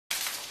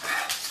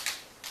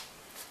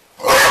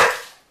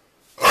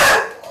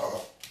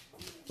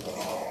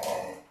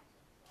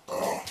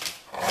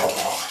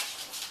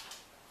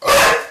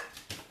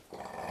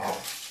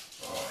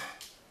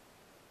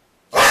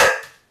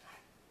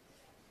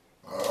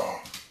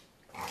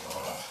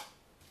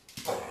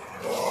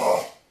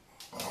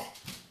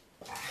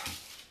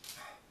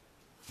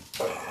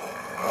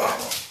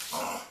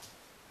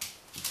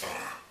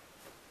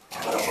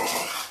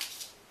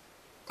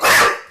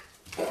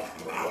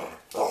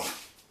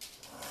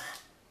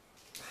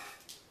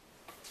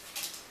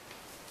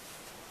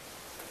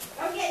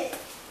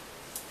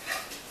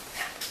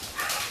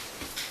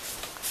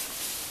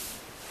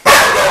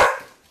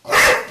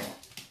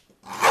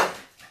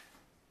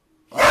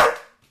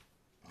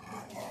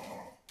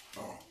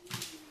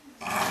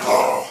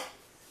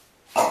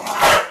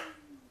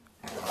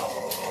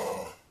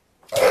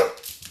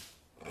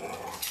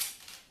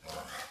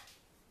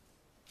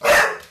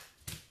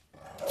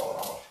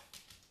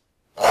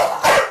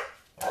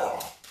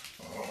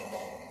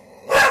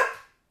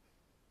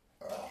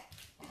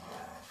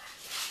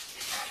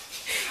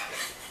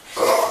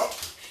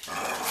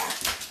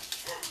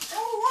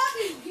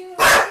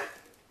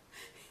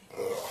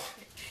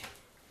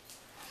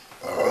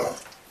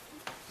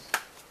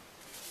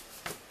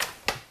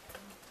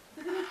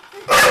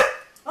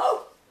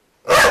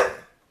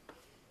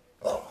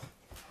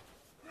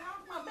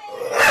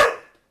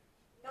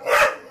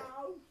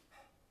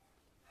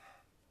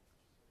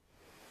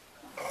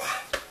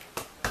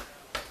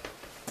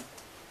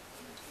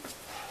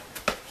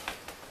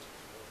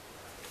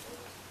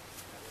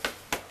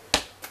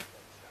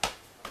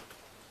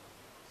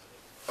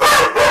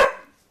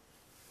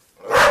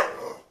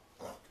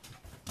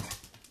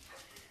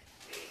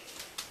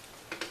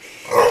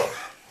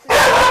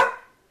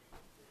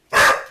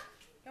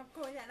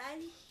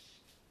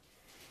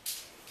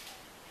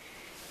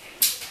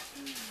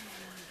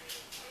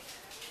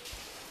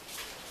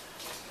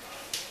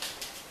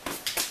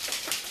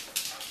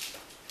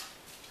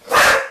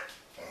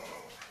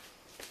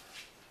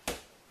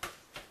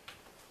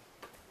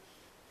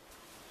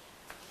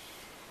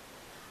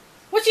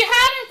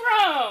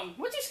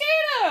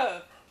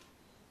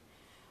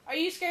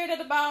scared of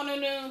the ball,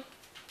 NuNu?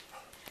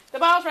 The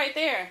ball's right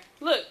there.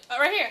 Look,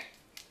 right here.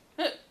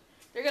 Look,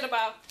 there go the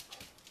ball.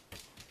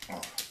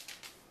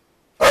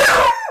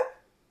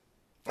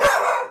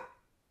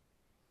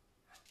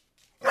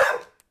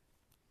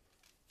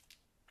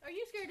 Are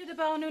you scared of the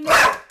ball,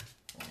 NuNu?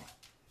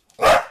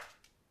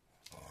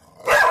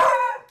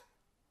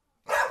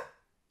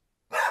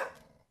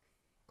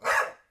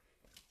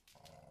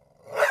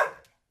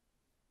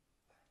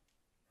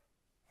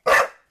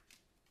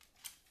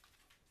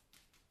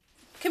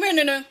 Come here,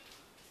 NuNu.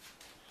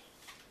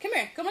 Come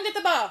here. Come look at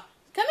the ball.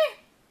 Come here.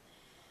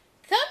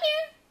 Come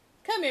here.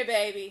 Come here,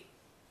 baby.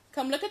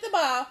 Come look at the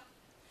ball.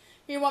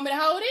 You want me to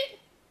hold it?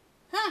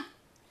 Huh?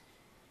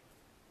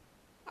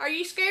 Are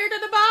you scared of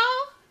the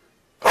ball?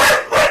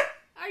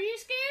 Are you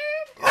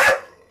scared?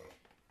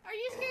 Are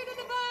you scared of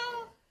the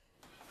ball?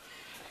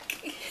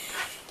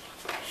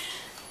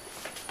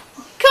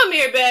 Come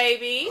here,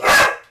 baby.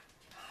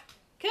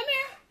 Come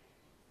here.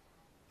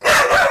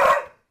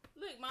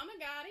 Look, Mama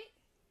got it.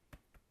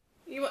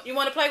 You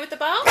want to play with the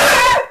ball?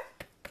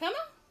 Come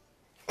on.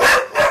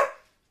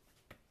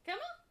 Come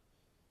on.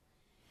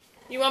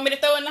 You want me to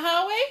throw in the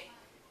hallway?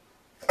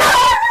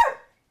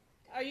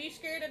 Are you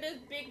scared of this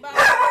big ball?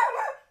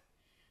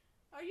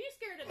 Are you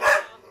scared of the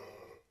ball?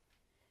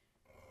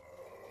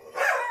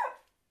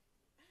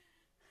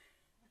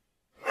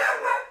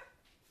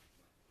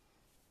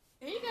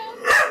 Here you go.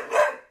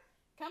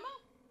 Come on.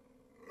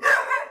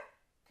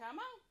 Come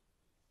on.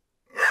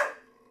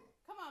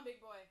 Come on,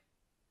 big boy.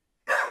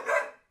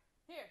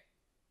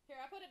 Here,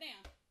 I put it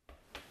down.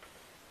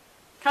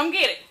 Come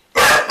get it.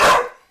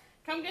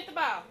 Come get the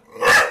ball.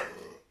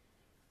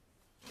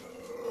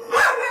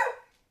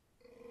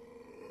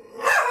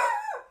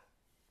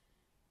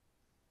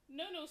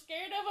 NuNu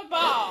scared of a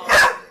ball.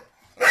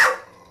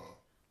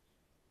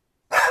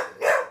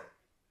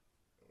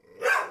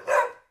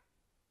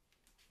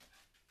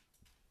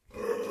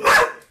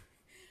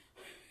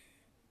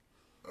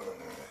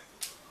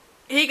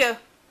 Here you go.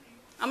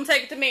 I'm going to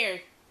take it to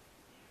Mary.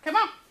 Come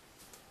on.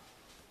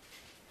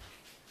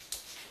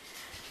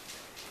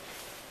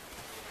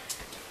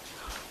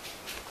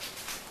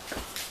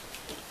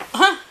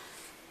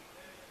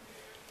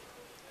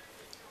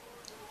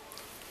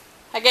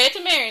 I gave it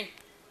to Mary.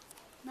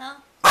 No.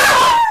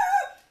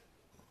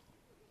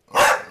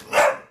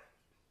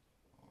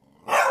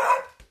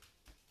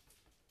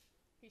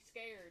 He's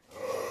scared.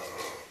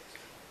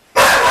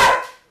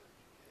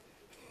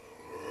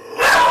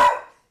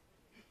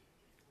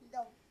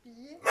 Don't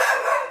be.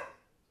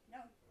 No.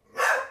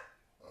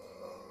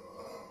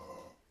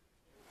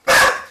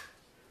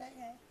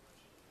 Okay.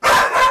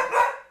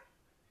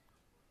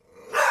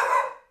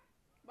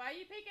 Why are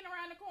you peeking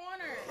around the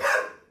corner?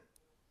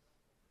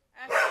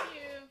 I see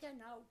you.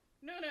 No.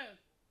 NuNu.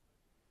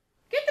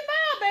 Get the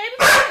ball, baby.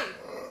 Play.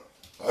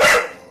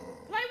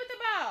 Play with the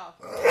ball.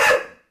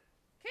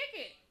 Kick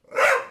it.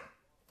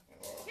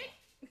 Kick.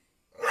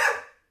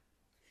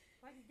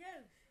 What you do?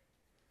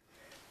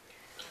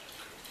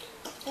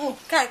 Oh,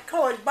 got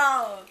cold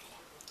ball.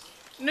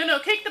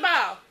 NuNu, kick the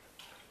ball.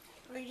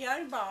 Where's the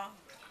other ball?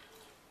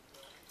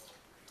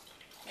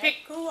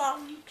 Kick. Cool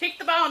on. Kick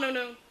the ball,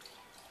 NuNu.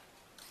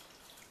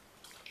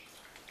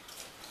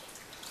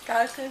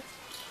 Go.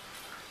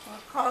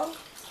 Cold.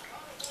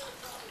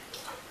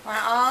 My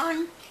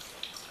arm.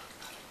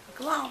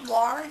 Come on,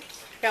 water.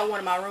 Got one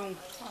in my room.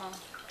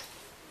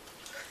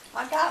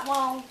 I got one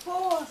on the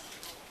floor.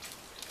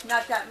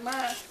 Not that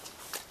much.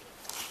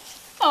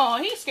 Oh,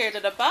 he's scared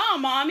of the ball,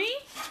 Mommy.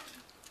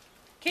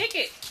 Kick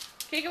it.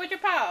 Kick it with your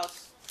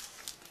paws.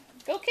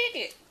 Go kick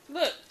it.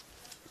 Look.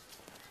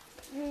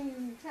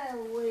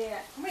 So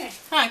weird. Come here.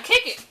 Huh,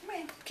 kick it.